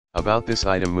About this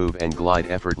item: move and glide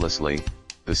effortlessly.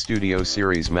 The Studio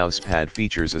Series mousepad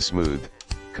features a smooth,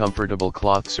 comfortable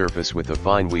cloth surface with a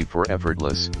fine weave for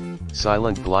effortless,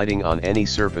 silent gliding on any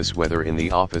surface, whether in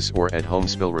the office or at home.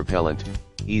 Spill repellent,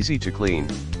 easy to clean.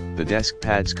 The desk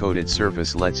pad's coated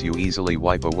surface lets you easily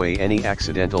wipe away any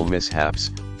accidental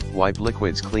mishaps. Wipe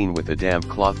liquids clean with a damp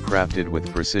cloth crafted with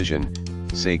precision.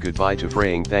 Say goodbye to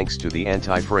fraying thanks to the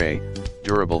anti-fray,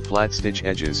 durable flat stitch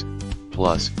edges.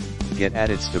 Plus, get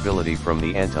added stability from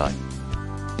the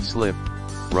anti-slip.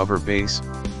 Rubber base,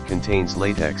 contains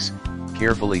latex,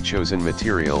 carefully chosen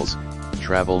materials,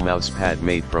 travel mousepad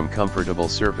made from comfortable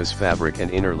surface fabric and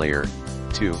inner layer.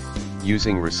 2.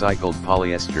 Using recycled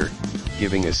polyester,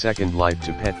 giving a second life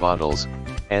to PET bottles.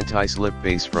 Anti-slip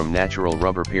base from natural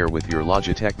rubber. Pair with your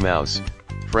Logitech mouse.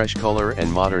 Fresh color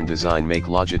and modern design make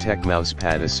Logitech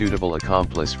mousepad a suitable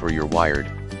accomplice for your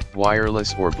wired,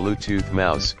 wireless or Bluetooth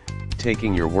mouse,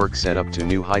 taking your work setup to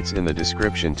new heights. In the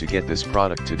description to get this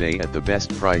product today at the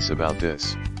best price. About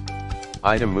this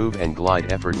item: move and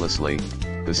glide effortlessly.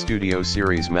 The Studio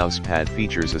Series mousepad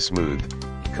features a smooth,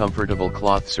 comfortable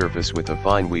cloth surface with a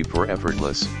fine weave for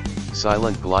effortless,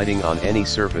 silent gliding on any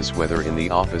surface, whether in the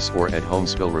office or at home.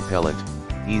 Spill repellent,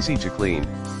 easy to clean.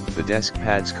 The desk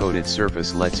pad's coated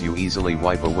surface lets you easily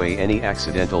wipe away any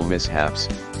accidental mishaps.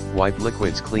 Wipe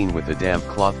liquids clean with a damp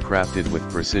cloth crafted with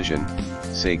precision.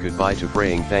 Say goodbye to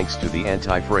fraying thanks to the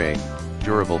anti-fray,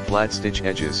 durable flat stitch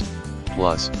edges.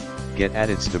 Plus, get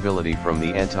added stability from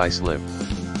the anti-slip.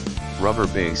 Rubber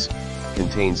base,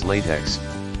 contains latex,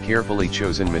 carefully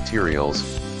chosen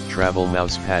materials, travel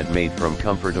mousepad made from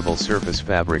comfortable surface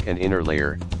fabric and inner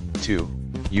layer. 2.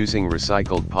 Using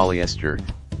recycled polyester,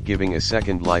 giving a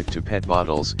second life to PET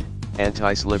bottles.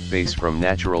 Anti-slip base from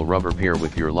natural rubber. Pair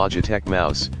with your Logitech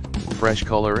mouse. Fresh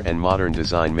color and modern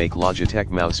design make Logitech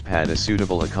mousepad a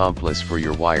suitable accomplice for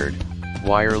your wired,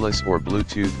 wireless or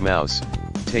Bluetooth mouse,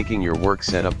 taking your work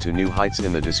setup to new heights.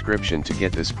 In the description to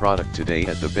get this product today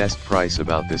at the best price.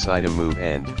 About this item: move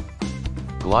and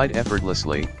glide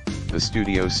effortlessly. The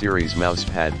Studio Series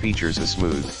mousepad features a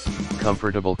smooth,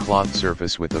 comfortable cloth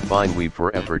surface with a fine weave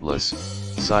for effortless,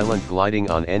 silent gliding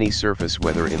on any surface,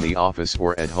 whether in the office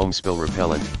or at home. Spill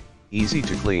repellent, easy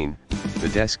to clean. The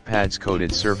desk pad's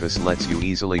coated surface lets you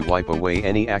easily wipe away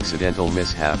any accidental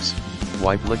mishaps.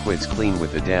 Wipe liquids clean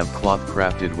with a damp cloth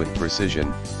crafted with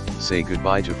precision. Say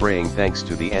goodbye to fraying thanks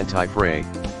to the anti-fray,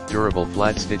 durable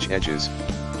flat stitch edges.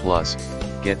 Plus,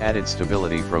 get added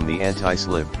stability from the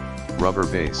anti-slip. Rubber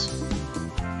base,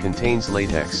 contains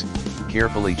latex,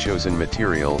 carefully chosen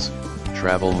materials,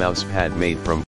 travel mousepad made from